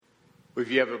If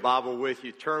you have a Bible with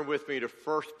you, turn with me to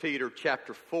 1 Peter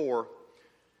chapter 4,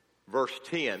 verse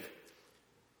 10.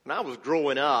 When I was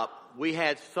growing up, we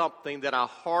had something that I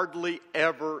hardly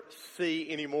ever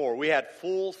see anymore. We had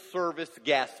full-service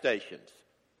gas stations.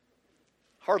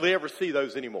 Hardly ever see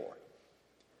those anymore.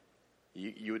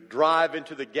 You would drive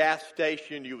into the gas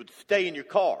station, you would stay in your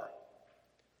car.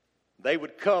 They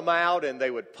would come out and they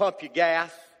would pump you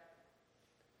gas.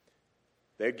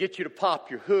 They would get you to pop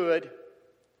your hood.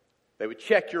 They would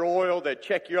check your oil. They'd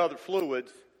check your other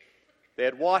fluids.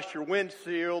 They'd wash your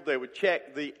windshield. They would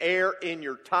check the air in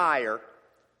your tire.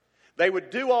 They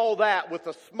would do all that with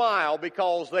a smile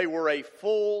because they were a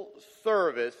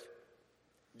full-service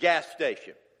gas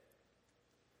station.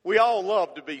 We all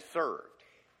love to be served.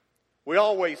 We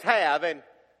always have, and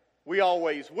we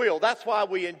always will. That's why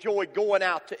we enjoy going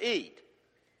out to eat.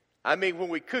 I mean, when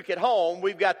we cook at home,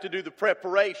 we've got to do the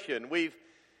preparation. We've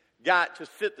got to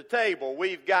sit the table.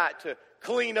 We've got to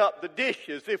clean up the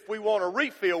dishes. If we want a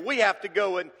refill, we have to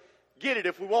go and get it.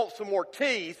 If we want some more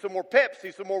tea, some more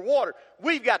Pepsi, some more water,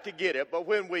 we've got to get it. But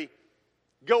when we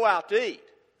go out to eat,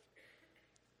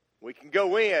 we can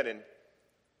go in and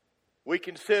we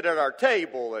can sit at our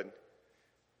table and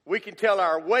we can tell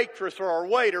our waitress or our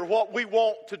waiter what we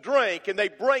want to drink and they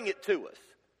bring it to us.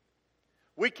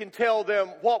 We can tell them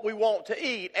what we want to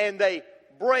eat and they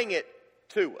bring it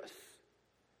to us.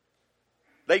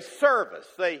 They serve us.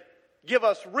 They give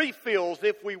us refills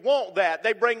if we want that.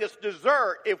 They bring us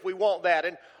dessert if we want that.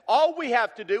 And all we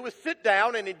have to do is sit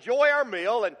down and enjoy our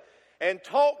meal and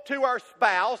talk to our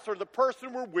spouse or the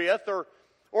person we're with,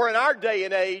 or in our day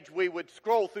and age, we would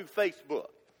scroll through Facebook.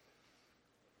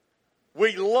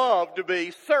 We love to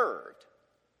be served.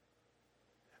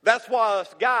 That's why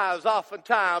us guys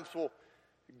oftentimes will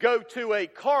go to a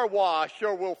car wash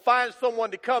or we'll find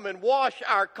someone to come and wash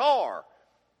our car.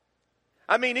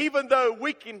 I mean, even though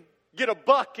we can get a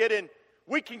bucket and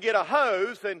we can get a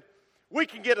hose and we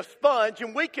can get a sponge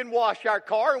and we can wash our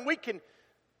car and we can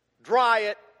dry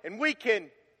it and we can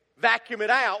vacuum it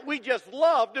out, we just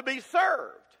love to be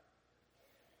served.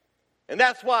 And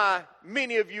that's why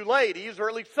many of you ladies, or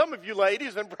at least some of you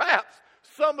ladies, and perhaps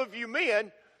some of you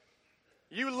men,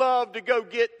 you love to go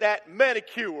get that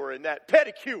manicure and that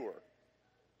pedicure.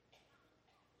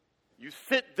 You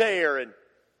sit there and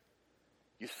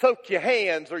you soak your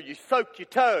hands or you soak your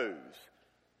toes.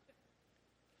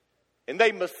 And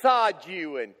they massage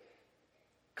you and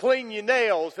clean your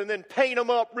nails and then paint them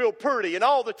up real pretty. And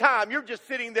all the time you're just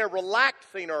sitting there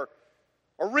relaxing or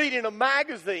reading a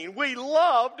magazine. We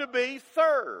love to be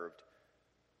served.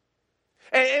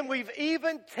 And we've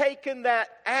even taken that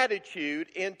attitude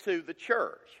into the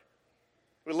church.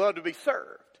 We love to be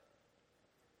served.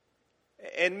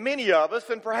 And many of us,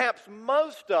 and perhaps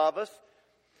most of us,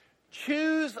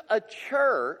 choose a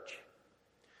church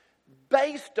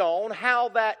based on how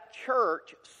that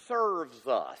church serves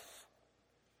us.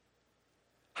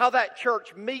 How that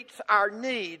church meets our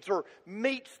needs or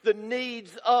meets the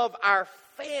needs of our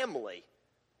family.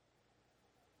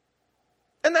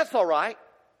 And that's all right.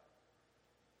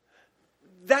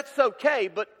 That's okay,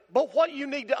 but what you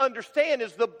need to understand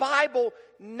is the Bible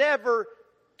never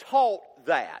taught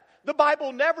that. The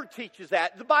Bible never teaches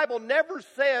that. The Bible never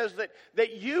says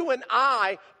that you and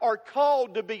I are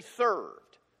called to be served.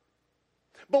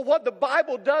 But what the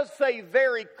Bible does say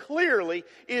very clearly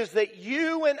is that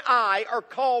you and I are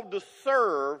called to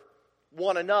serve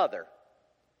one another.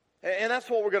 And that's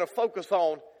what we're going to focus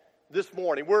on this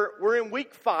morning. We're in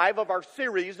week 5 of our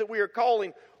series that we are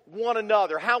calling One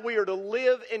Another. How we are to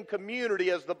live in community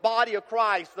as the body of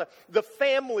Christ, the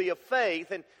family of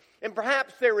faith. And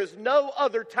perhaps there is no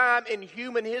other time in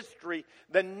human history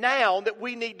than now that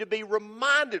we need to be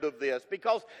reminded of this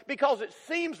because it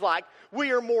seems like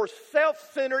we are more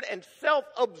self-centered and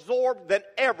self-absorbed than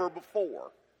ever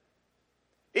before.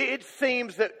 It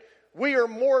seems that we are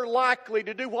more likely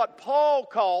to do what Paul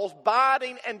calls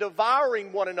biting and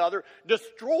devouring one another,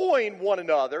 destroying one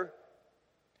another,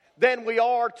 than we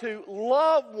are to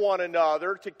love one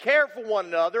another, to care for one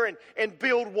another, and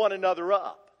build one another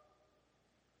up.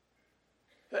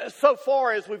 So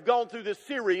far as we've gone through this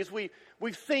series, we've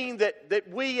seen that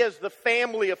we as the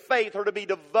family of faith are to be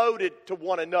devoted to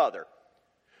one another.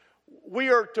 We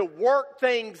are to work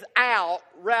things out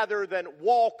rather than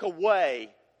walk away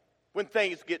when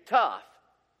things get tough.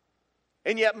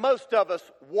 And yet most of us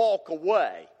walk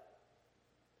away.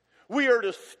 We are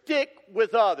to stick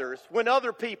with others when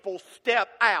other people step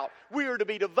out. We are to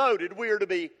be devoted. We are to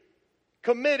be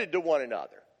committed to one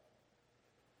another.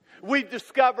 We've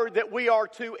discovered that we are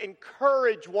to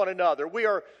encourage one another. We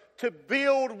are to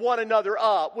build one another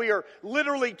up. We are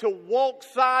literally to walk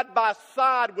side by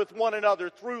side with one another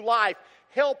through life,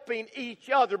 helping each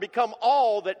other become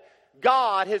all that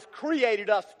God has created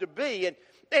us to be.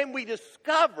 And we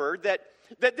discovered that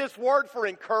this word for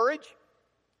encourage,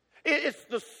 it's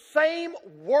the same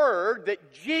word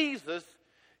that Jesus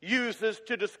uses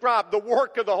to describe the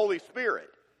work of the Holy Spirit.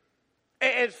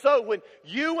 And so when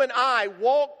you and I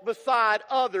walk beside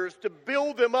others to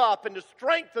build them up and to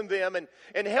strengthen them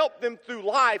and help them through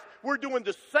life, we're doing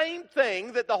the same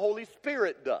thing that the Holy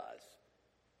Spirit does.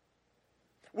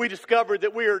 We discovered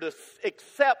that we are to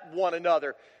accept one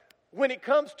another when it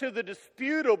comes to the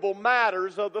disputable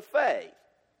matters of the faith.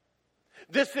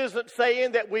 This isn't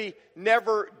saying that we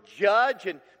never judge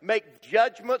and make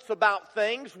judgments about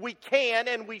things. We can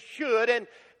and we should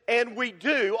and we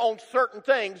do on certain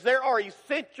things. There are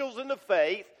essentials in the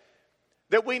faith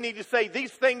that we need to say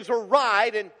these things are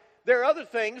right, and there are other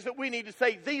things that we need to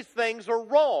say these things are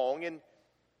wrong.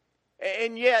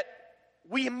 And yet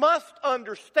we must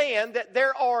understand that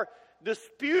there are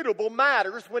disputable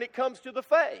matters when it comes to the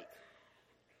faith.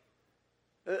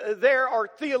 There are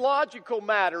theological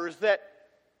matters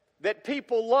that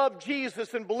people love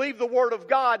Jesus and believe the Word of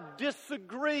God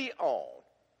disagree on.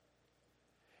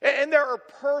 And there are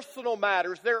personal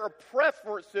matters, there are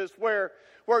preferences where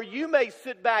you may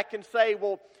sit back and say,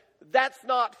 well, that's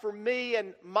not for me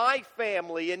and my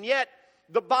family, and yet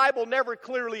the Bible never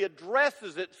clearly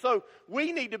addresses it, so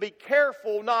we need to be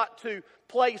careful not to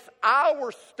place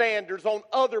our standards on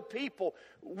other people.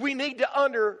 We need to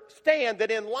understand that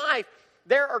in life,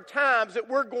 there are times that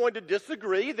we're going to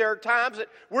disagree. There are times that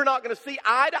we're not going to see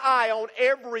eye to eye on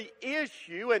every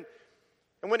issue, and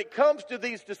when it comes to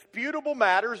these disputable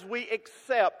matters, we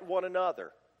accept one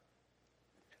another.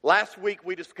 Last week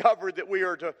we discovered that we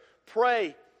are to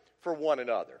pray for one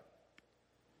another.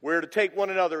 We're to take one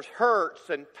another's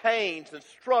hurts and pains and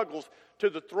struggles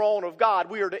to the throne of God.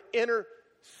 We are to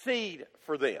intercede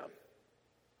for them.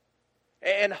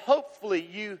 And hopefully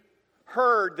you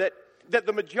heard that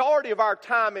the majority of our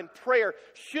time in prayer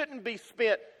shouldn't be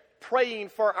spent praying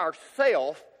for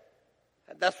ourselves.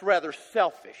 That's rather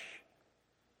selfish.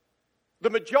 The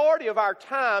majority of our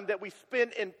time that we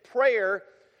spend in prayer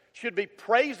should be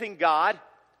praising God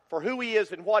for who He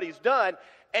is and what He's done,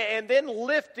 and then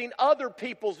lifting other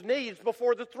people's needs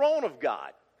before the throne of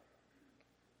God.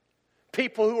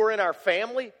 People who are in our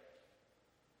family,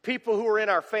 people who are in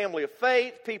our family of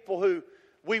faith, people who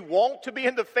we want to be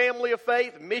in the family of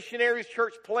faith, missionaries,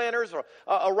 church planters, or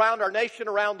around our nation,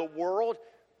 around the world.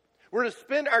 We're to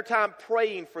spend our time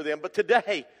praying for them. But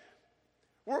today,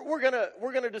 we're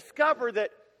going to discover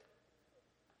that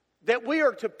we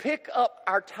are to pick up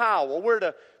our towel. We're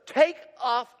to take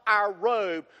off our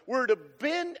robe. We're to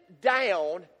bend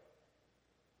down,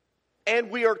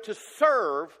 and we are to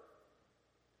serve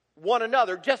one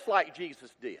another just like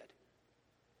Jesus did.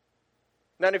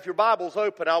 Now, if your Bible's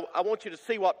open, I want you to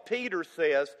see what Peter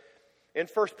says in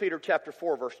 1 Peter chapter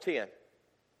 4, verse 10.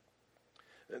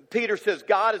 Peter says,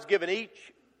 God has given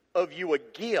each of you a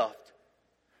gift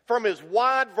from His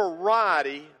wide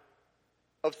variety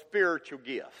of spiritual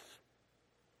gifts.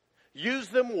 Use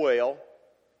them well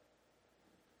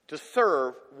to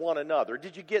serve one another.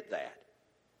 Did you get that?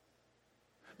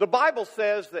 The Bible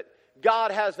says that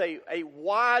God has a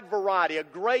wide variety, a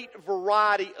great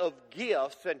variety of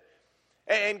gifts,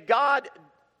 and God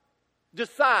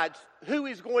decides who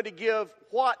He's going to give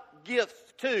what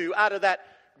gifts to out of that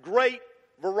great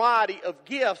variety of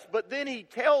gifts. But then He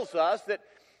tells us that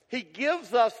He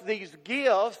gives us these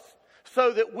gifts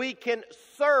so that we can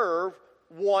serve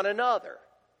one another.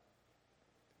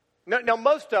 Now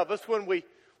most of us, when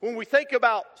we think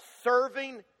about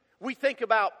serving, we think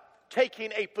about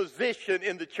taking a position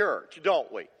in the church,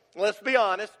 don't we? Let's be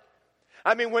honest.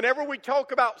 I mean, whenever we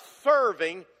talk about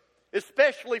serving,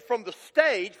 especially from the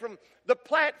stage, from the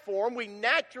platform, we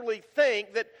naturally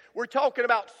think that we're talking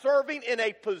about serving in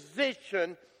a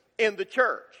position in the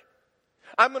church.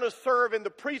 I'm going to serve in the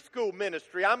preschool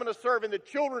ministry. I'm going to serve in the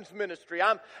children's ministry.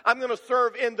 I'm going to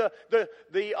serve in the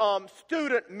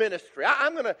student ministry.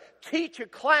 I'm going to teach a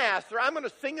class, or I'm going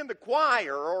to sing in the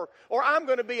choir, or I'm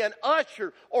going to be an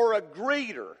usher or a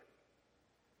greeter.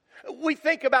 We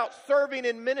think about serving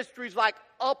in ministries like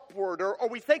Upward, or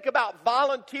we think about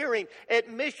volunteering at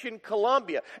Mission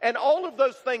Columbia, and all of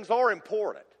those things are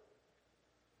important.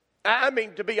 I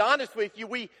mean, to be honest with you,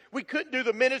 we couldn't do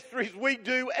the ministries we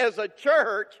do as a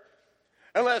church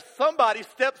unless somebody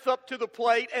steps up to the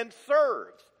plate and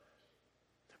serves.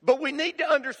 But we need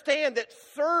to understand that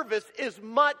service is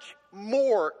much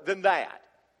more than that.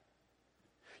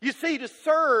 You see, to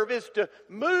serve is to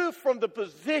move from the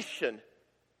position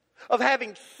of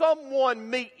having someone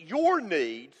meet your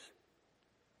needs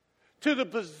to the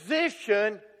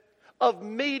position of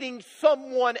meeting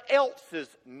someone else's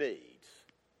needs.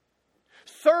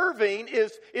 Serving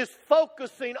is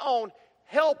focusing on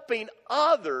helping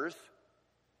others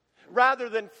rather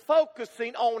than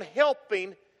focusing on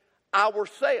helping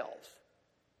ourselves.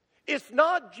 It's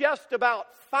not just about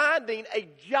finding a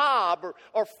job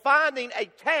or finding a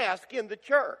task in the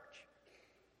church.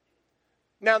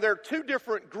 Now, there are two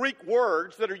different Greek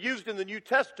words that are used in the New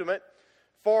Testament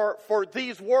for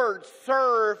these words,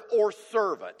 serve or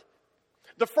servant.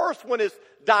 The first one is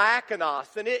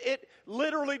diakonos, and it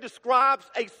literally describes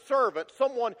a servant,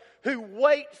 someone who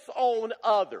waits on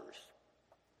others.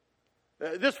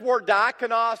 This word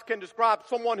diakonos can describe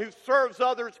someone who serves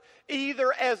others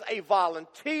either as a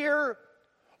volunteer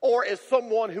or as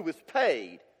someone who is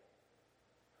paid.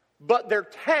 But their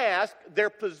task,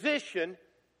 their position,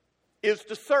 is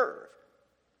to serve.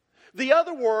 The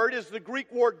other word is the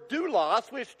Greek word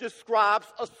doulos, which describes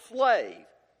a slave.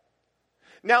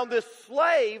 Now, this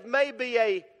slave may be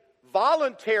a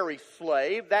voluntary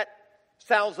slave. That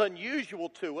sounds unusual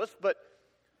to us, but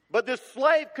this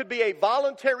slave could be a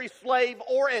voluntary slave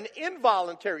or an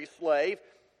involuntary slave.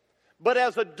 But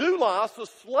as a doulos, a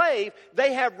slave,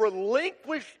 they have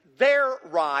relinquished their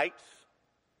rights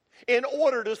in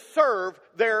order to serve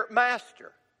their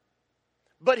master.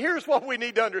 But here's what we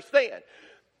need to understand.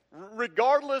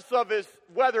 Regardless of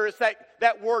whether it's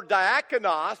that word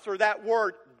diakonos or that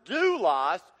word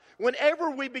doulos, whenever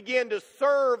we begin to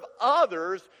serve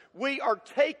others, we are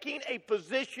taking a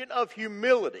position of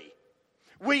humility.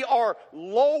 We are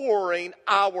lowering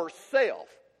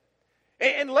ourselves.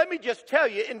 And let me just tell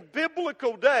you, in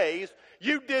biblical days,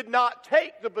 you did not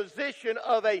take the position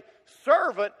of a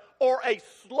servant or a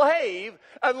slave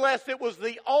unless it was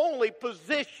the only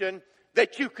position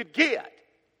that you could get.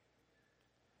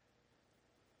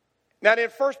 Now, in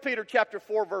 1 Peter chapter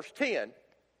 4, verse 10,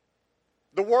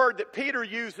 the word that Peter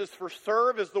uses for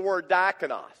serve is the word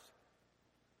diakonos.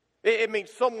 It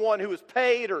means someone who is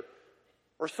paid or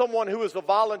someone who is a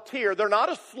volunteer. They're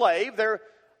not a slave, they're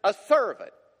a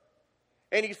servant.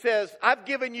 And he says, I've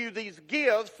given you these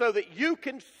gifts so that you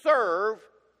can serve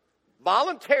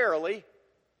voluntarily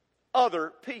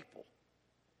other people.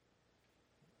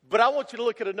 But I want you to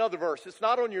look at another verse. It's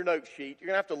not on your note sheet. You're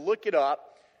going to have to look it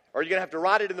up, or you're going to have to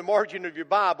write it in the margin of your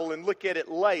Bible and look at it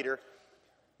later.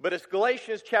 But it's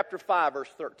Galatians chapter 5, verse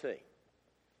 13.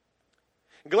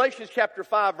 In Galatians chapter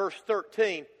 5, verse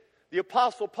 13, the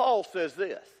Apostle Paul says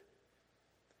this.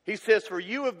 He says, for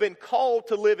you have been called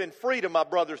to live in freedom, my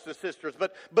brothers and sisters,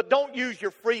 but don't use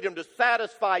your freedom to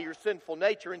satisfy your sinful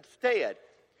nature. Instead,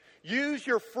 use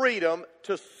your freedom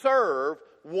to serve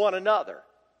one another.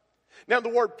 Now, the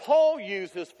word Paul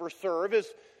uses for serve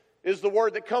is the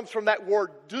word that comes from that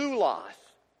word doulos,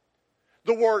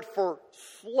 the word for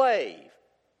slave,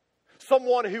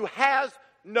 someone who has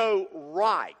no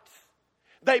rights.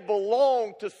 They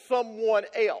belong to someone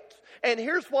else. And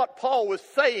here's what Paul was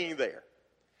saying there.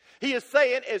 He is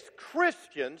saying, as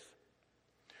Christians,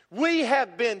 we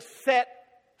have been set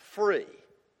free.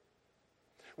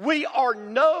 We are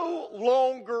no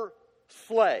longer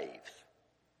slaves.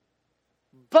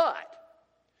 But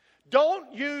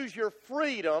don't use your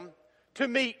freedom to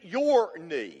meet your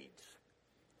needs.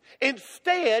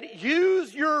 Instead,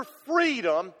 use your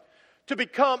freedom to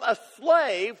become a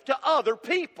slave to other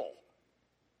people.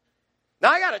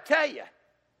 Now, I got to tell you,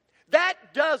 that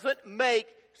doesn't make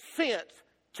sense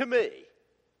to me.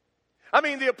 I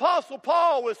mean, the Apostle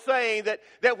Paul was saying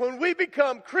that when we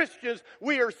become Christians,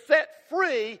 we are set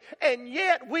free, and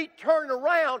yet we turn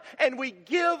around and we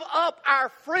give up our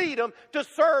freedom to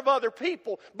serve other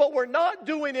people. But we're not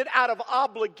doing it out of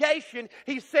obligation.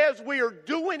 He says we are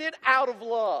doing it out of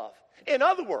love. In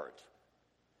other words,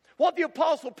 what the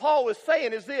Apostle Paul is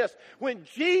saying is this: when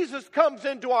Jesus comes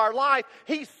into our life,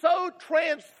 He so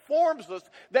transforms us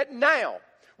that now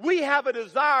we have a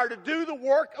desire to do the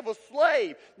work of a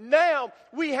slave. Now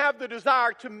we have the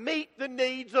desire to meet the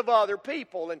needs of other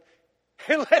people. And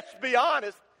let's be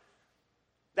honest,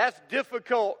 that's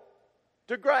difficult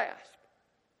to grasp.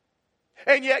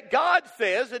 And yet God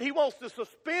says that He wants to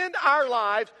spend our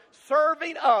lives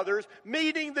serving others,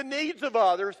 meeting the needs of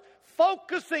others,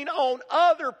 focusing on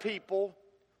other people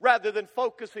rather than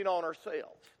focusing on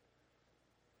ourselves.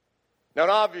 Now,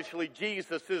 obviously,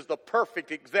 Jesus is the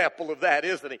perfect example of that,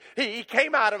 isn't he? He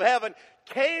came out of heaven,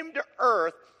 came to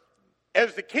earth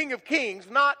as the King of Kings,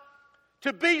 not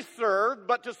to be served,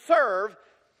 but to serve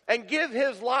and give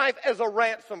His life as a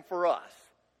ransom for us.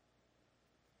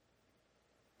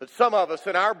 But some of us,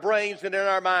 in our brains and in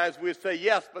our minds, we say,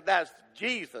 yes, but that's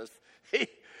Jesus.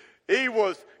 He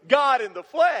was God in the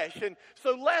flesh. And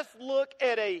so let's look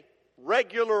at a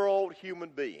regular old human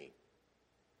being.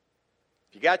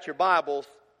 If you got your Bibles,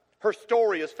 her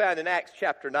story is found in Acts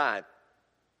chapter 9,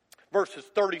 verses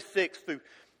 36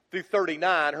 through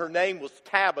 39. Her name was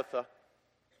Tabitha.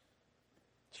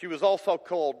 She was also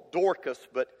called Dorcas,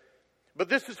 but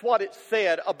this is what it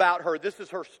said about her. This is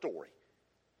her story.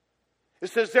 It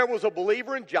says, there was a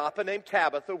believer in Joppa named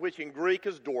Tabitha, which in Greek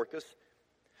is Dorcas.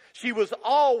 She was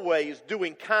always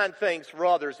doing kind things for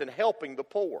others and helping the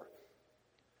poor.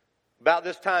 About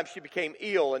this time she became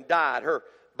ill and died. Her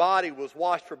body was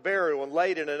washed for burial and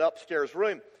laid in an upstairs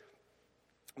room.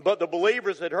 But the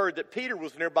believers had heard that Peter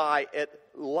was nearby at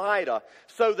Lydda,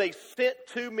 so they sent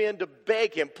 2 men to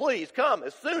beg him, please come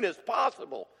as soon as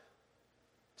possible.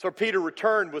 So Peter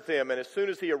returned with them, and as soon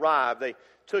as he arrived, they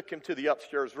took him to the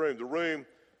upstairs room. The room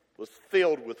was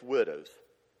filled with widows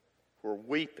who were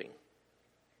weeping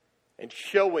and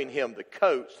showing him the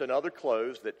coats and other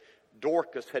clothes that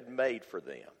Dorcas had made for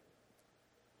them.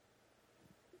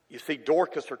 You see,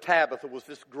 Dorcas or Tabitha was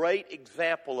this great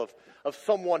example of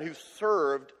someone who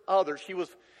served others. She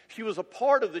was a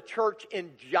part of the church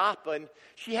in Joppa, and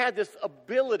she had this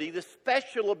ability, this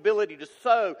special ability to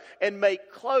sew and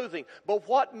make clothing. But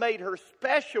what made her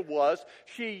special was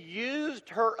she used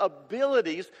her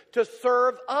abilities to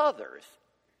serve others.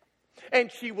 And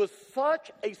she was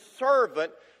such a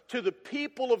servant to the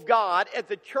people of God at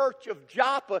the church of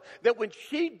Joppa that when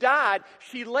she died,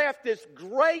 she left this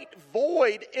great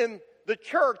void in the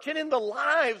church and in the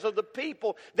lives of the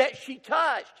people that she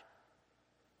touched.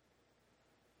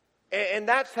 And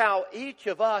that's how each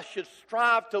of us should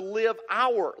strive to live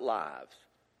our lives.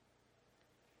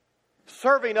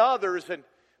 Serving others and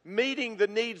meeting the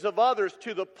needs of others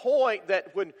to the point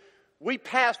that when we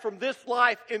pass from this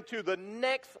life into the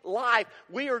next life,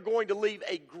 we are going to leave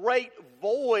a great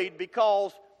void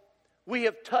because we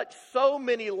have touched so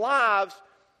many lives,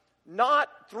 not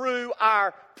through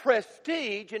our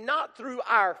prestige and not through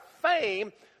our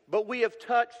fame, but we have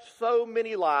touched so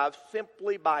many lives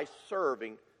simply by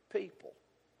serving people.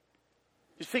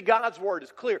 You see, God's word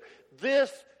is clear.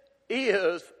 This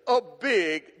is a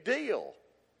big deal.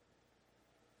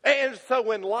 And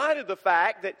so in light of the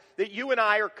fact that you and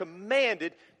I are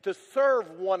commanded to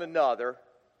serve one another,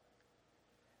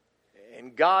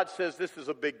 and God says this is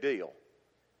a big deal,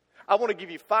 I want to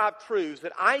give you 5 truths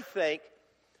that I think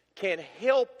can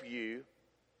help you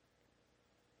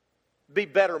be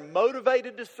better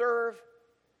motivated to serve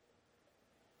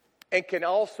and can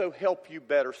also help you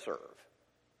better serve.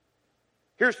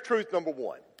 Here's truth number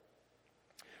 1.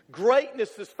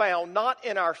 Greatness is found not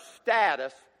in our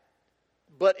status,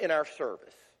 but in our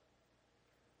service.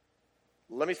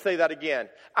 Let me say that again.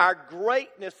 Our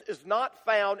greatness is not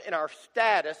found in our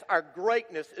status. Our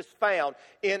greatness is found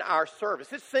in our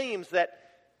service. It seems that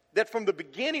from the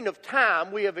beginning of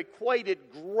time, we have equated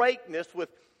greatness with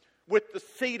the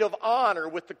seat of honor,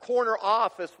 with the corner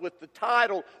office, with the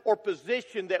title or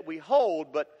position that we hold.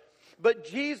 But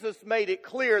Jesus made it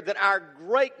clear that our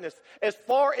greatness, as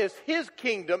far as His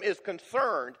kingdom is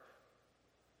concerned,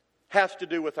 has to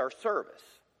do with our service.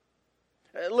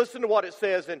 Listen to what it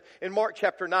says in Mark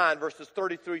chapter 9, verses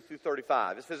 33 through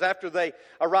 35. It says, after they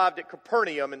arrived at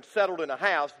Capernaum and settled in a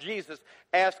house, Jesus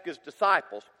asked His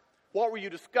disciples, what were you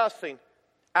discussing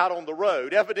out on the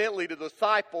road? Evidently the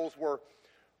disciples were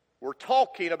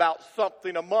talking about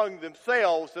something among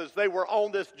themselves as they were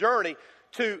on this journey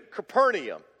to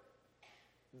Capernaum.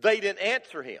 They didn't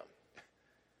answer Him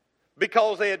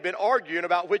because they had been arguing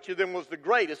about which of them was the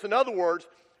greatest. In other words,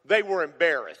 they were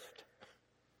embarrassed.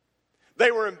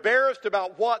 They were embarrassed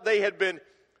about what they had been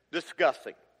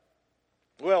discussing.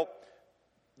 Well,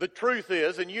 the truth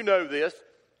is, and you know this,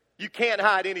 you can't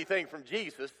hide anything from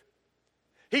Jesus.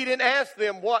 He didn't ask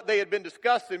them what they had been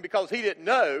discussing because He didn't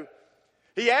know.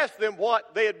 He asked them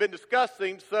what they had been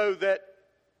discussing so that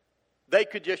they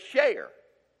could just share.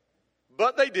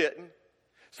 But they didn't.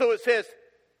 So it says,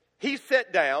 He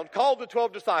sat down, called the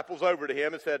 12 disciples over to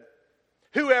Him and said,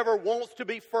 whoever wants to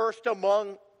be first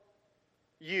among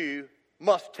you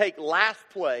must take last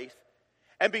place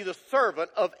and be the servant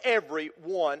of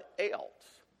everyone else.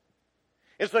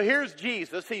 And so here's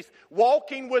Jesus. He's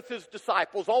walking with His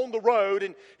disciples on the road,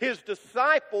 and His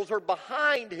disciples are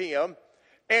behind Him,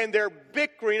 and they're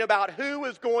bickering about who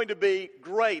is going to be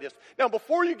greatest. Now,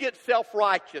 before you get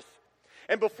self-righteous,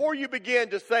 and before you begin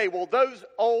to say, well, those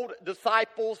old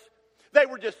disciples, they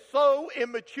were just so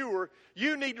immature,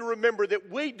 you need to remember that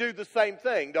we do the same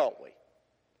thing, don't we?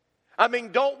 I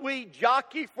mean, don't we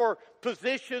jockey for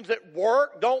positions at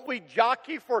work? Don't we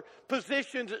jockey for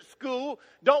positions at school?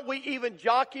 Don't we even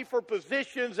jockey for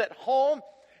positions at home?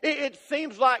 It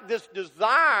seems like this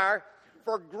desire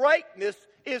for greatness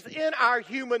is in our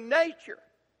human nature.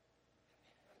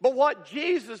 But what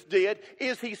Jesus did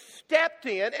is he stepped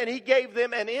in and he gave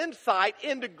them an insight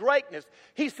into greatness.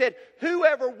 He said,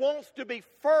 whoever wants to be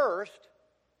first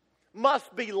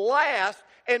must be last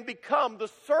and become the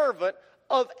servant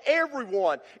of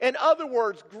everyone. In other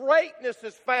words, greatness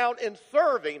is found in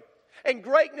serving. And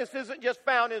greatness isn't just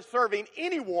found in serving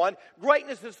anyone.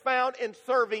 Greatness is found in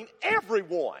serving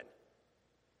everyone.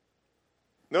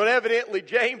 Now, evidently,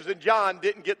 James and John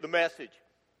didn't get the message.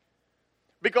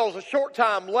 Because a short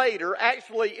time later,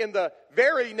 actually in the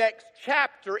very next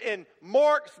chapter in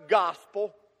Mark's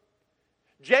gospel,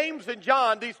 James and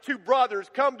John, these two brothers,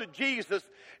 come to Jesus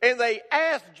and they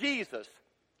ask Jesus,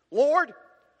 Lord,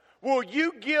 will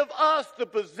you give us the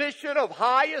position of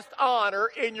highest honor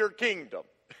in your kingdom?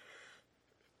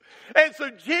 And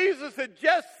so Jesus had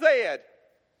just said,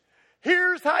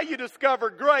 here's how you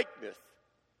discover greatness.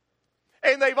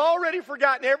 And they've already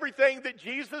forgotten everything that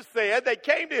Jesus said. They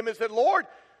came to him and said, Lord,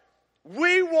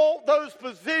 we want those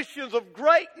positions of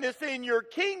greatness in your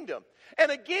kingdom.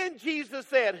 And again, Jesus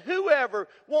said, whoever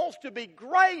wants to be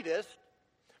greatest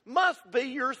must be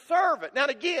your servant. Now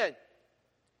again,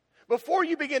 before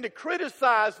you begin to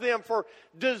criticize them for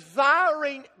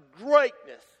desiring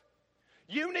greatness,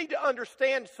 you need to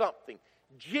understand something.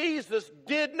 Jesus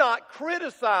did not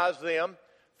criticize them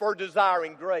for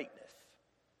desiring greatness.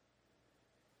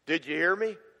 Did you hear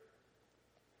me?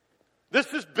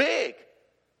 This is big.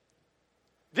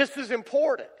 This is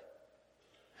important.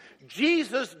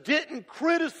 Jesus didn't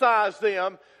criticize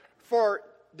them for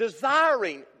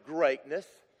desiring greatness,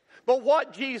 but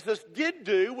what Jesus did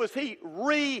do was he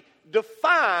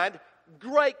redefined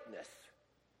greatness.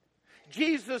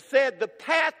 Jesus said the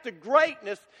path to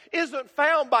greatness isn't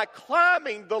found by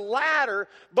climbing the ladder,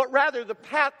 but rather the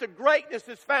path to greatness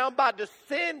is found by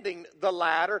descending the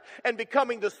ladder and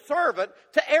becoming the servant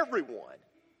to everyone.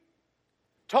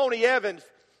 Tony Evans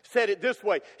said it this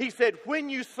way. He said, when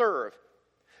you serve,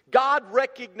 God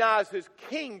recognizes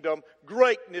kingdom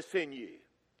greatness in you.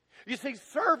 You see,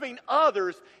 serving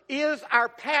others is our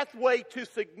pathway to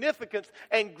significance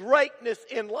and greatness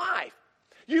in life.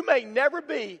 You may never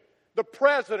be the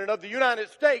president of the United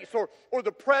States or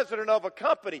the president of a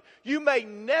company. You may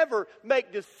never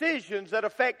make decisions that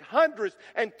affect hundreds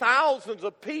and thousands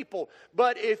of people.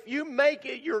 But if you make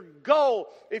it your goal,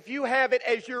 if you have it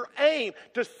as your aim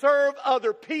to serve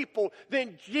other people,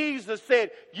 then Jesus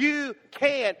said, you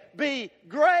can be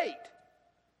great.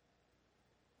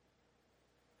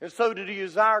 And so do you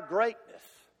desire greatness,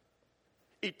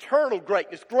 eternal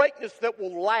greatness, greatness that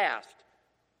will last.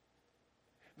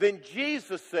 Then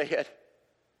Jesus said,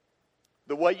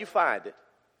 the way you find it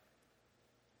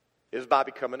is by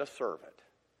becoming a servant.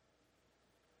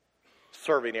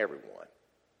 Serving everyone.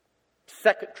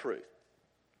 Second truth.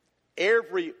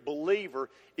 Every believer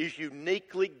is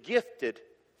uniquely gifted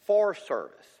for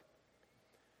service.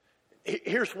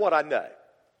 Here's what I know.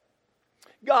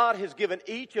 God has given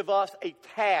each of us a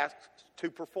task to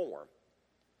perform.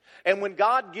 And when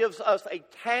God gives us a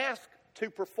task to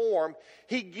perform,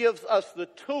 He gives us the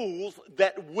tools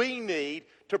that we need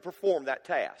to perform that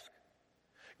task.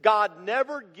 God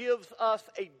never gives us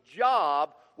a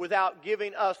job without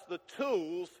giving us the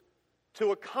tools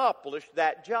to accomplish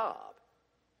that job.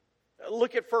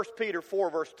 Look at 1 Peter 4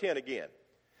 verse 10 again.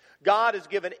 God has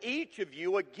given each of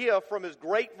you a gift from His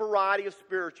great variety of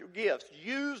spiritual gifts.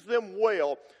 Use them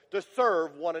well to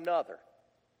serve one another.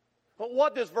 But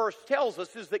what this verse tells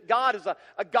us is that God is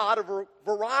a God of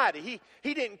variety.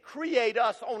 He didn't create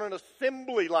us on an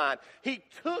assembly line. He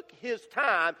took His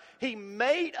time. He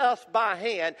made us by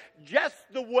hand just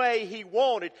the way He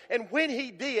wanted. And when He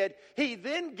did, He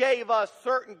then gave us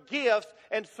certain gifts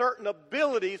and certain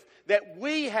abilities that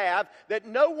we have that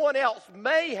no one else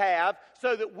may have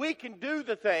so that we can do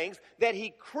the things that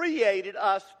He created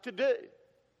us to do.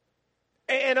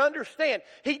 And understand,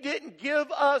 He didn't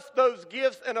give us those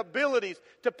gifts and abilities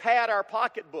to pad our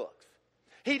pocketbooks.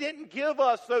 He didn't give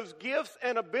us those gifts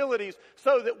and abilities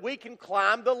so that we can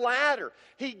climb the ladder.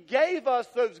 He gave us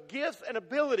those gifts and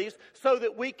abilities so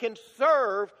that we can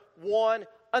serve one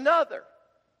another.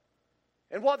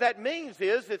 And what that means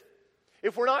is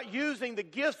if we're not using the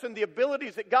gifts and the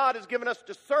abilities that God has given us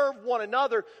to serve one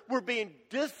another, we're being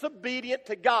disobedient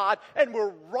to God and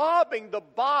we're robbing the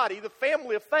body, the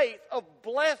family of faith, of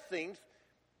blessings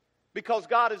because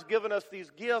God has given us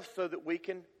these gifts so that we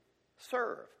can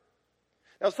serve.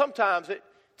 Now, sometimes it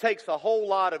takes a whole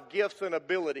lot of gifts and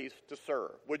abilities to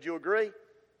serve. Would you agree?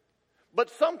 But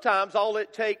sometimes all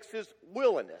it takes is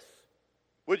willingness.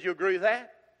 Would you agree with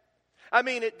that? I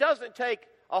mean, it doesn't take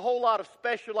a whole lot of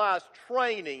specialized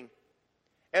training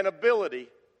and ability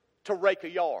to rake a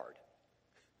yard.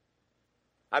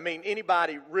 I mean,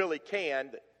 anybody really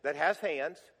that has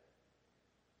hands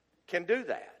can do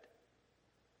that.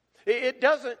 It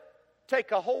doesn't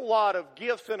take a whole lot of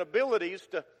gifts and abilities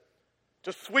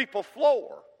to sweep a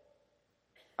floor.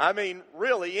 I mean,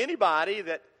 really, anybody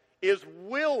that is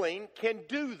willing can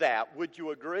do that. Would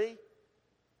you agree?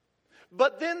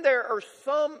 But then there are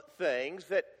some things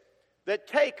that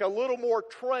take a little more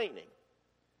training.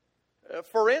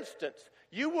 For instance,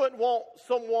 you wouldn't want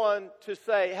someone to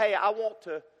say, hey, I want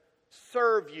to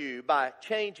serve you by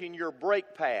changing your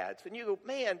brake pads. And you go,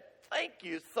 man, thank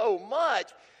you so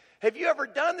much. Have you ever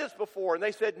done this before? And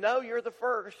they said, no, you're the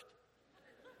first.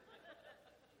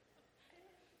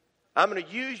 I'm going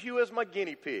to use you as my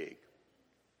guinea pig.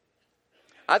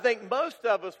 I think most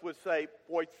of us would say,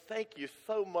 boy, thank you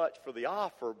so much for the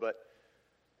offer, but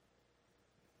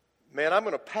man, I'm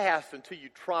going to pass until you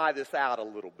try this out a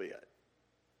little bit.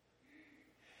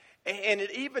 And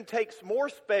it even takes more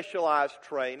specialized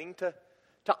training to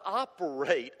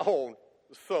operate on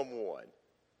someone.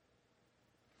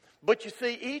 But you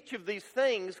see, each of these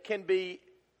things can be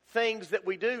things that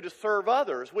we do to serve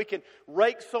others. We can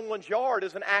rake someone's yard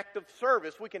as an act of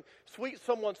service. We can sweep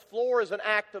someone's floor as an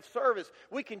act of service.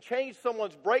 We can change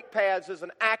someone's brake pads as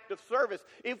an act of service.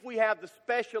 If we have the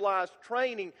specialized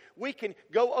training, we can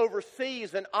go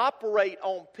overseas and operate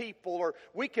on people, or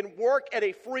we can work at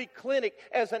a free clinic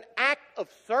as an act of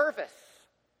service.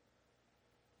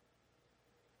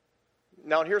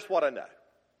 Now, here's what I know.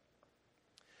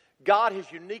 God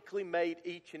has uniquely made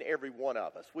each and every one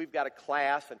of us. We've got a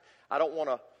class, and I don't want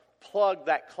to plug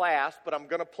that class, but I'm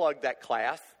going to plug that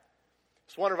class.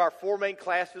 It's one of our 4 main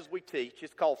classes we teach.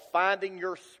 It's called Finding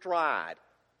Your Stride.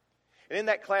 And in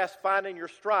that class, Finding Your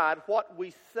Stride, what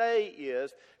we say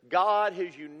is God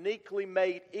has uniquely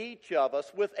made each of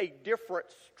us with a different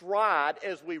stride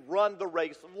as we run the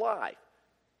race of life.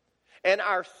 And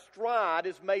our stride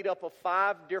is made up of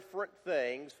 5 different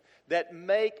things that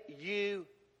make you.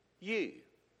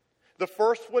 The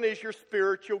first one is your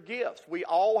spiritual gifts. We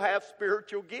all have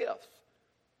spiritual gifts.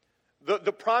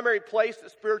 The primary place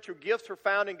that spiritual gifts are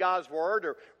found in God's Word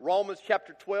are Romans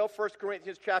chapter 12, 1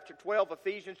 Corinthians chapter 12,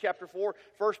 Ephesians chapter 4,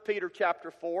 1 Peter chapter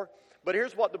 4. But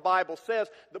here's what the Bible says.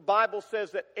 The Bible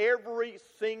says that every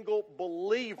single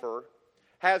believer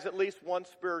has at least one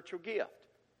spiritual gift.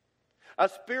 A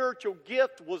spiritual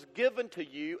gift was given to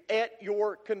you at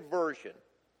your conversion.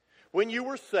 When you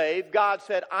were saved, God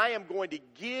said, I am going to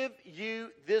give you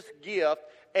this gift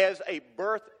as a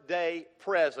birthday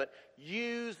present.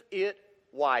 Use it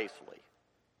wisely.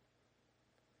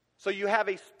 So you have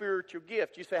a spiritual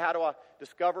gift. You say, how do I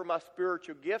discover my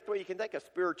spiritual gift? Well, you can take a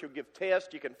spiritual gift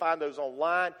test. You can find those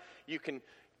online. You can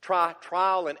try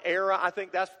trial and error. I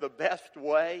think that's the best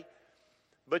way.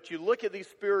 But you look at these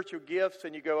spiritual gifts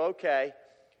and you go, okay,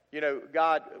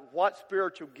 God, what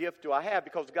spiritual gift do I have?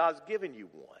 Because God's given you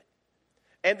one.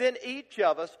 And then each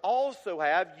of us also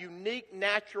have unique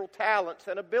natural talents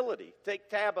and ability. Take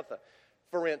Tabitha,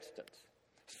 for instance.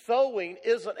 Sewing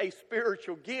isn't a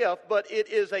spiritual gift, but it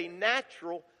is a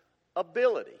natural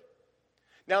ability.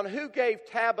 Now, who gave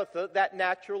Tabitha that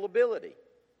natural ability?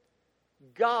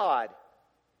 God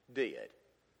did.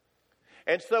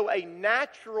 And so a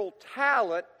natural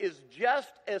talent is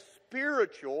just as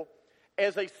spiritual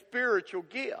as a spiritual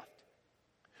gift.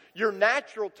 Your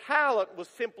natural talent was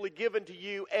simply given to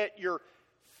you at your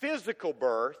physical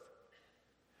birth.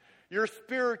 Your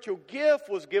spiritual gift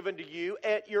was given to you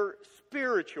at your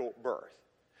spiritual birth.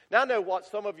 Now I know what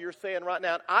some of you are saying right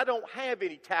now. I don't have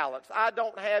any talents. I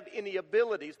don't have any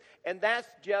abilities. And that's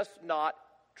just not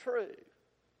true.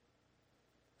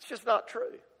 It's just not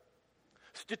true.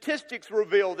 Statistics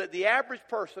reveal that the average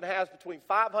person has between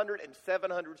 500 and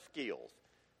 700 skills.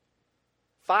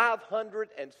 500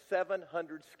 and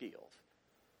 700 skills.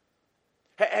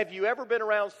 Have you ever been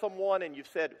around someone and you've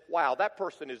said, wow, that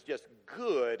person is just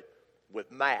good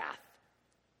with math?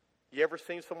 You ever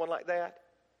seen someone like that?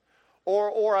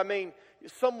 Or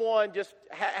someone just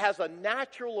has a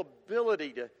natural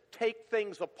ability to take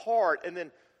things apart and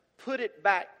then put it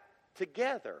back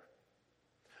together.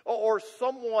 Or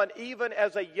someone, even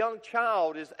as a young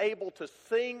child, is able to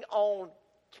sing on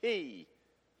key.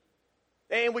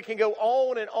 And we can go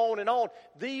on and on and on.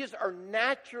 These are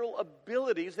natural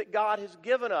abilities that God has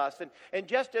given us. And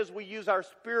just as we use our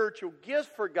spiritual gifts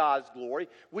for God's glory,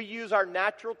 we use our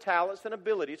natural talents and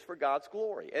abilities for God's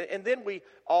glory. And then we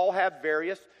all have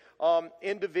various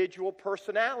individual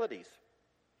personalities.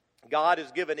 God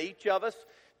has given each of us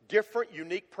different,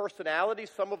 unique personalities.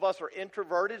 Some of us are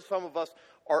introverted. Some of us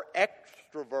are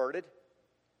extroverted.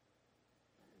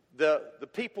 The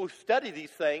people who study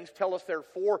these things tell us there are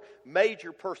four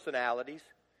major personalities.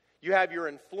 You have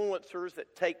your influencers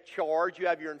that take charge. You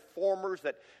have your informers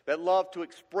that love to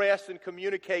express and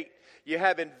communicate. You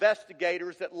have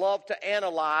investigators that love to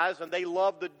analyze and they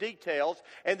love the details.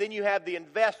 And then you have the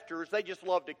investors. They just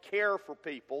love to care for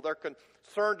people. They're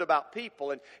concerned about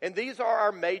people. And these are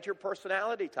our major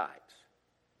personality types.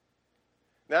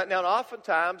 Now,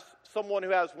 oftentimes, someone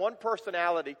who has one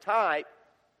personality type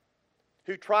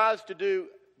who tries to do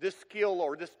this skill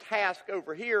or this task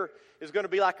over here is going to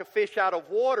be like a fish out of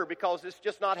water because it's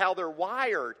just not how they're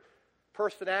wired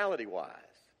personality-wise.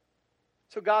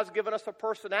 So God's given us a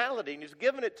personality, and He's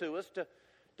given it to us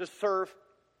to serve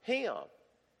Him.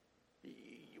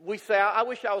 We say, I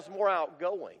wish I was more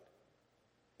outgoing.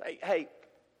 Hey,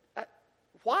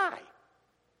 why?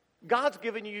 God's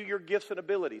given you your gifts and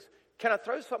abilities. Can I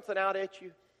throw something out at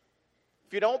you?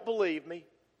 If you don't believe me,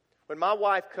 when my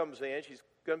wife comes in, she's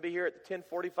going to be here at the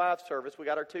 10:45 service. We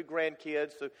got our two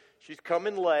grandkids, so she's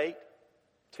coming late,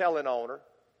 telling on her.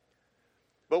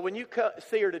 But when you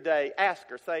see her today, ask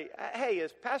her, say, hey,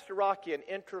 is Pastor Rocky an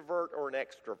introvert or an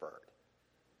extrovert?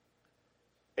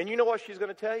 And you know what she's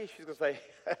going to tell you? She's going to say,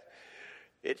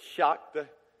 it shocked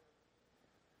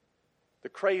the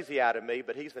crazy out of me,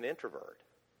 but he's an introvert.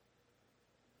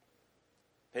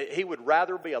 He would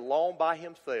rather be alone by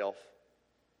himself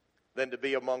than to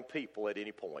be among people at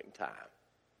any point in time.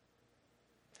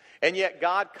 And yet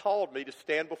God called me to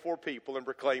stand before people and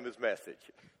proclaim His message.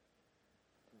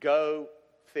 Go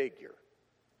figure.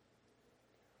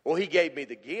 Well, He gave me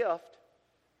the gift.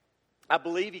 I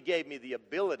believe He gave me the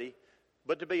ability.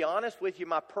 But to be honest with you,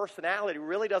 my personality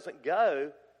really doesn't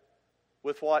go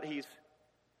with what He's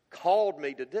called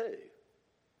me to do.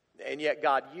 And yet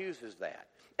God uses that.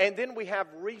 And then we have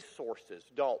resources,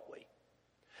 don't we?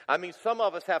 I mean, some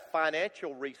of us have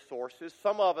financial resources.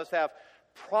 Some of us have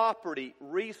property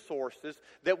resources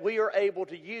that we are able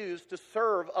to use to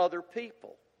serve other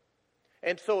people.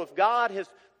 And so if God has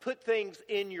put things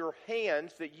in your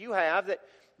hands that you have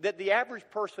that the average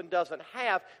person doesn't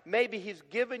have, maybe He's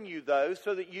given you those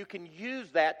so that you can use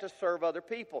that to serve other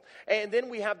people. And then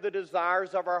we have the desires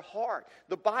of our heart.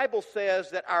 The Bible says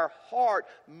that our heart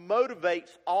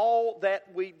motivates all that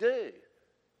we do.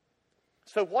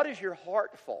 So what is your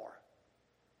heart for?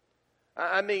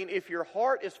 I mean, if your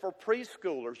heart is for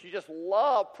preschoolers, you just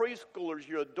love preschoolers,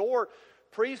 you adore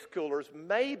preschoolers,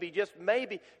 maybe, just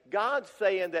maybe, God's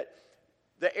saying that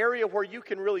the area where you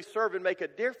can really serve and make a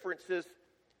difference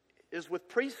is with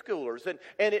preschoolers. And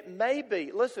it may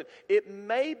be, listen, it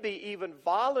may be even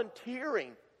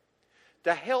volunteering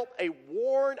to help a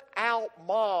worn-out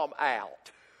mom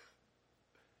out.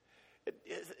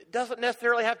 It doesn't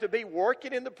necessarily have to be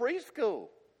working in the preschool.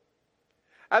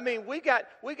 I mean, we got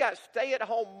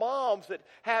stay-at-home moms that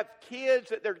have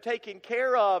kids that they're taking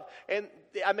care of. And,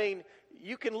 I mean,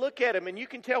 you can look at them and you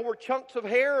can tell where chunks of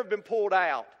hair have been pulled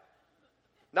out.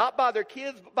 Not by their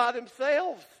kids, but by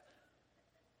themselves.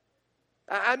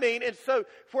 I mean, and so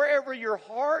wherever your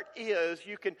heart is,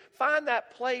 you can find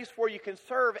that place where you can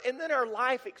serve. And then our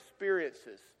life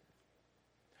experiences.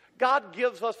 God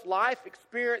gives us life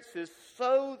experiences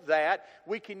so that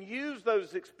we can use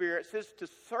those experiences to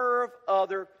serve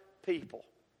other people.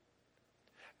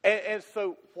 And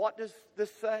so what does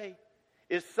this say?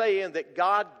 It's saying that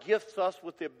God gifts us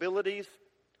with the abilities,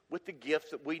 with the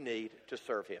gifts that we need to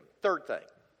serve Him. Third thing,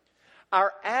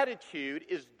 our attitude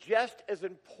is just as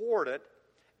important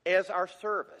as our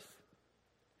service.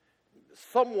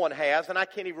 Someone has, and I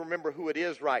can't even remember who it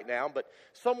is right now, but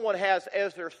someone has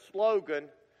as their slogan,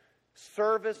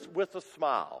 service with a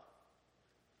smile.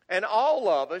 And all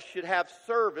of us should have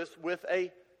service with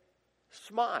a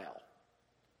smile.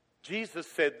 Jesus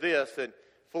said this in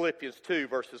Philippians 2,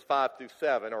 verses 5 through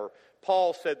 7, or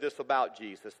Paul said this about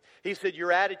Jesus. He said,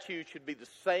 your attitude should be the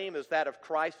same as that of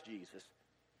Christ Jesus,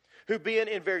 who being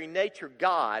in very nature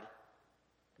God,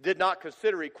 did not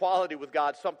consider equality with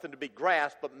God something to be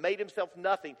grasped, but made Himself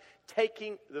nothing,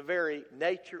 taking the very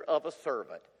nature of a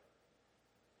servant.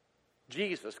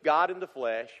 Jesus, God in the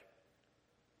flesh,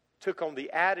 took on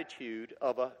the attitude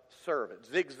of a servant.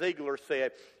 Zig Ziglar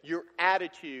said, your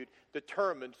attitude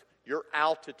determines your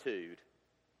altitude.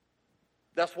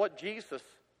 That's what Jesus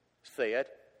said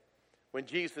when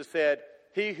Jesus said,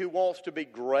 he who wants to be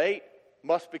great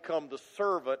must become the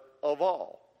servant of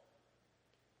all.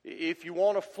 If you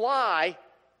want to fly,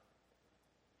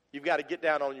 you've got to get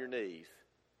down on your knees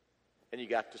and you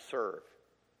got to serve.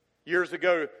 Years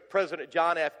ago, President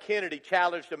John F. Kennedy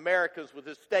challenged Americans with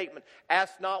this statement,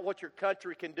 ask not what your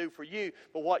country can do for you,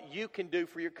 but what you can do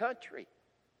for your country.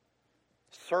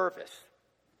 Service.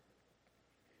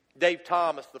 Dave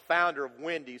Thomas, the founder of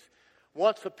Wendy's,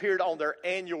 once appeared on their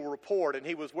annual report, and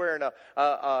he was wearing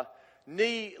a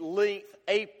knee-length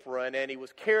apron, and he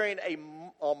was carrying a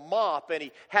mop, and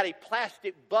he had a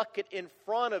plastic bucket in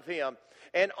front of him,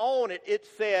 and on it, it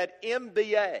said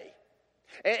MBA.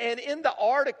 And in the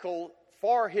article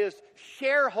for his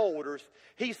shareholders,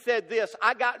 he said this: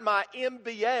 I got my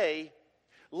MBA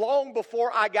long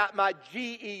before I got my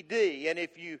GED. And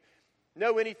if you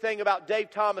know anything about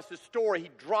Dave Thomas's story, he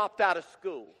dropped out of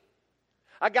school.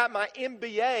 I got my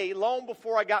MBA long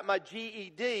before I got my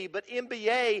GED, but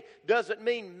MBA doesn't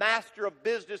mean Master of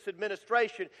Business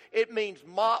Administration. It means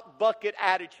mop bucket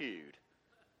attitude.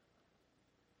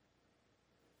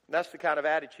 And that's the kind of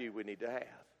attitude we need to have.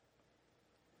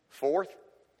 Fourth,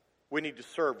 we need to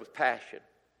serve with passion.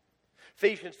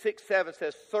 Ephesians 6:7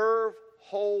 says, serve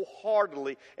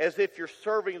wholeheartedly as if you're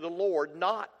serving the Lord,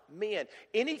 not men.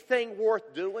 Anything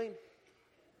worth doing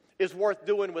is worth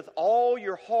doing with all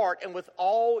your heart and with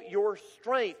all your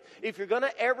strength. If you're going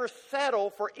to ever settle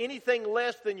for anything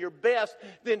less than your best,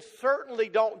 then certainly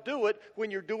don't do it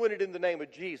when you're doing it in the name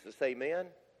of Jesus. Amen?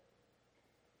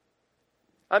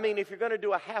 I mean, if you're going to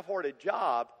do a half-hearted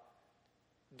job,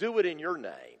 do it in your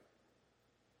name.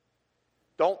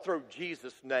 Don't throw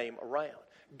Jesus' name around.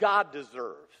 God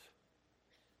deserves.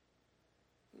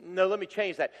 No, let me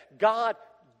change that. God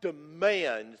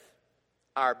demands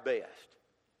our best.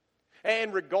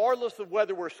 And regardless of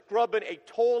whether we're scrubbing a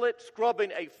toilet,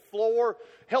 scrubbing a floor,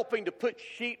 helping to put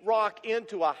sheetrock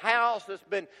into a house that's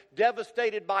been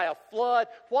devastated by a flood,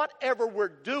 whatever we're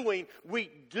doing,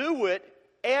 we do it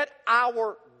at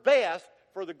our best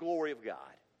for the glory of God.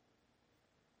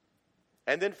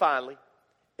 And then finally,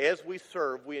 as we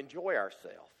serve, we enjoy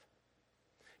ourselves.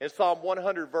 In Psalm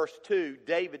 100, verse 2,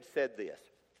 David said this.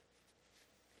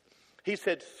 He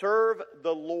said, serve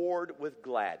the Lord with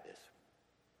gladness.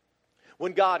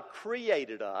 When God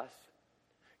created us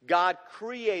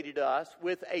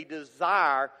with a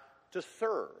desire to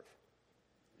serve.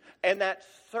 And that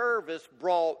service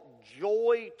brought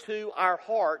joy to our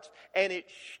hearts, and it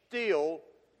still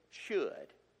should.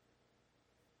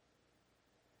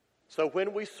 So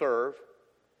when we serve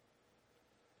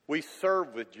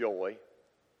with joy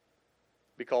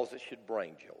because it should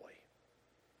bring joy.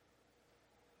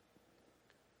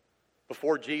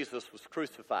 Before Jesus was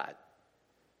crucified,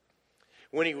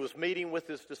 when he was meeting with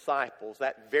his disciples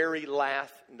that very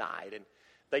last night, and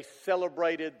they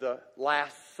celebrated the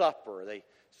Last Supper, they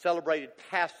celebrated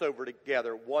Passover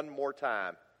together one more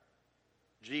time,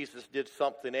 Jesus did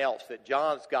something else that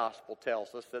John's gospel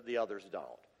tells us that the others don't.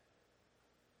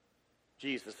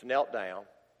 Jesus knelt down,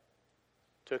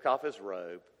 took off his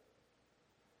robe,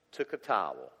 took a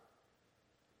towel,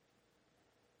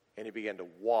 and he began to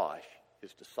wash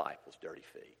his disciples' dirty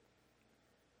feet.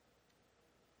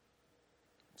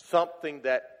 Something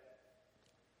that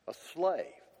a slave,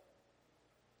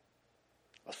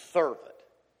 a servant,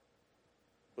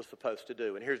 was supposed to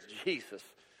do. And here's Jesus,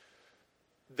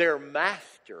 their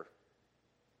master,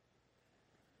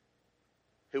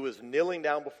 who was kneeling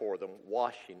down before them,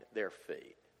 washing their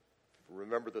feet.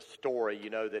 Remember the story,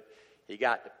 you know, that he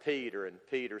got to Peter, and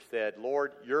Peter said,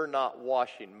 Lord, you're not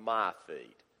washing my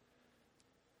feet.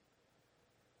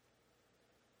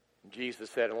 And Jesus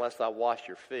said, unless I wash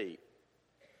your feet,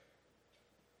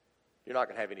 you're not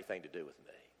going to have anything to do with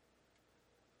me.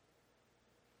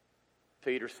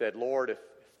 Peter said, Lord, if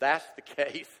that's the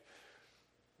case,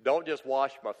 don't just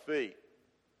wash my feet.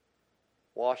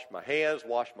 Wash my hands,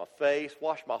 wash my face,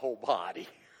 wash my whole body.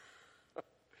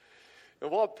 And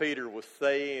what Peter was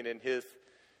saying in his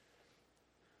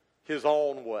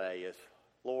own way is,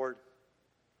 Lord,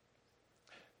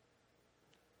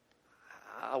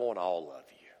 I want all of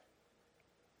you.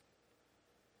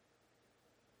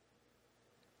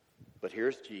 But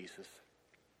here's Jesus,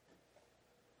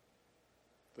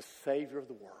 the Savior of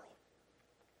the world,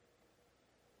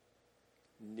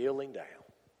 kneeling down,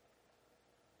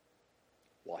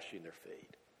 washing their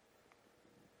feet.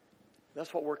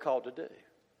 That's what we're called to do.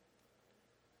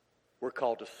 We're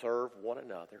called to serve one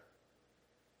another.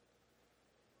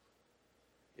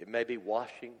 It may be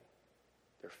washing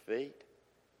their feet.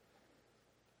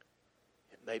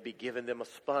 It may be giving them a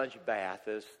sponge bath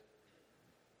as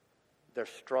they're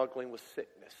struggling with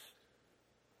sickness.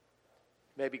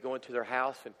 Maybe going to their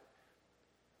house and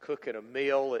cooking a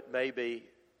meal. It may be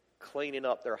cleaning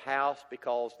up their house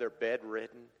because they're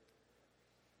bedridden.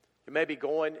 It may be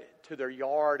going to their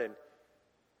yard and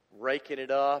raking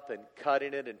it up and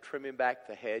cutting it and trimming back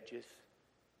the hedges.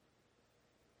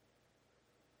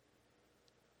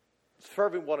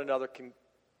 Serving one another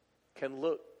can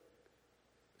look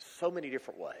so many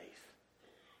different ways.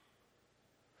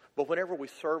 But whenever we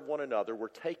serve one another, we're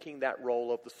taking that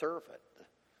role of the servant.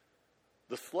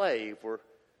 The slave,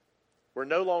 we're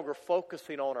no longer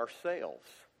focusing on ourselves.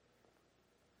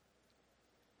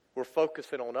 We're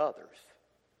focusing on others.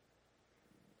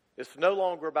 It's no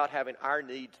longer about having our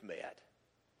needs met.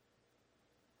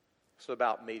 It's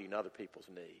about meeting other people's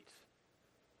needs.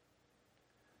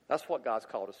 That's what God's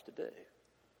called us to do.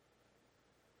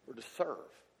 We're to serve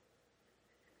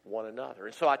one another.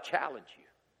 And so I challenge you.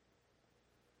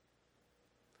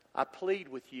 I plead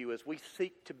with you as we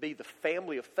seek to be the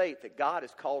family of faith that God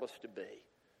has called us to be,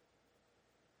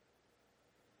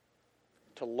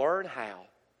 to learn how,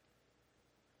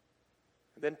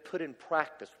 and then put in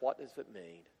practice what does it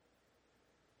mean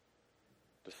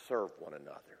to serve one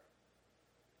another.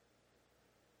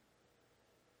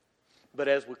 But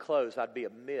as we close, I'd be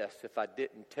amiss if I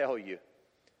didn't tell you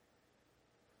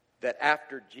that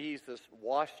after Jesus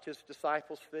washed his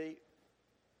disciples' feet,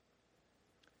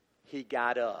 he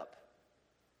got up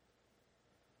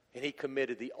and he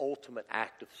committed the ultimate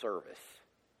act of service.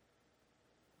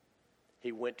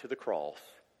 He went to the cross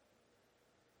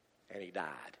and he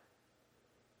died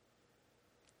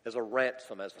as a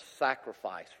ransom, as a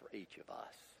sacrifice for each of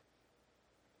us,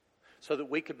 so that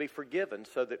we could be forgiven,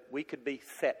 so that we could be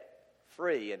set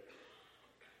free.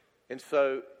 And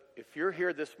so if you're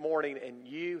here this morning and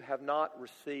you have not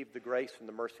received the grace and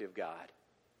the mercy of God,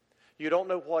 you don't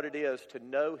know what it is to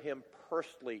know him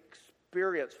personally,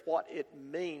 experience what it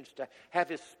means to have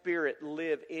his Spirit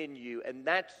live in you, and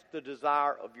that's the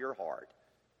desire of your heart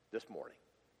this morning,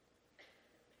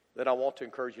 then I want to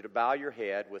encourage you to bow your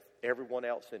head with everyone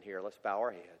else in here. Let's bow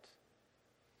our heads.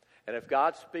 And if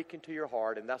God's speaking to your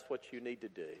heart and that's what you need to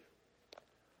do,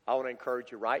 I want to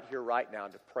encourage you right here, right now,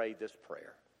 to pray this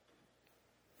prayer.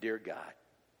 Dear God,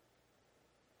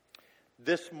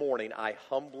 this morning I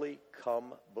humbly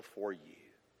come before you,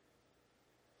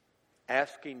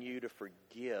 asking you to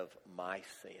forgive my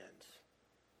sins.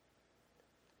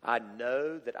 I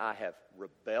know that I have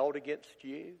rebelled against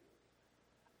you.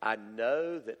 I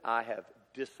know that I have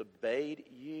disobeyed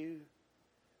you.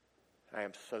 I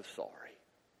am so sorry.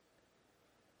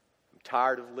 I'm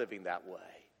tired of living that way.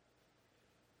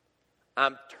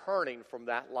 I'm turning from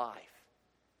that life.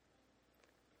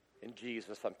 And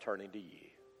Jesus, I'm turning to you.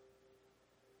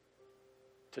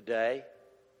 Today,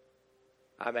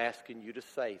 I'm asking you to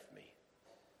save me.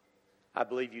 I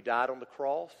believe you died on the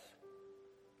cross.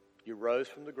 You rose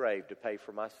from the grave to pay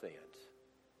for my sins.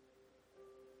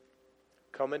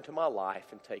 Come into my life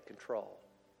and take control.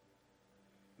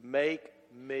 Make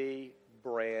me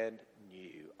brand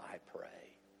new, I pray.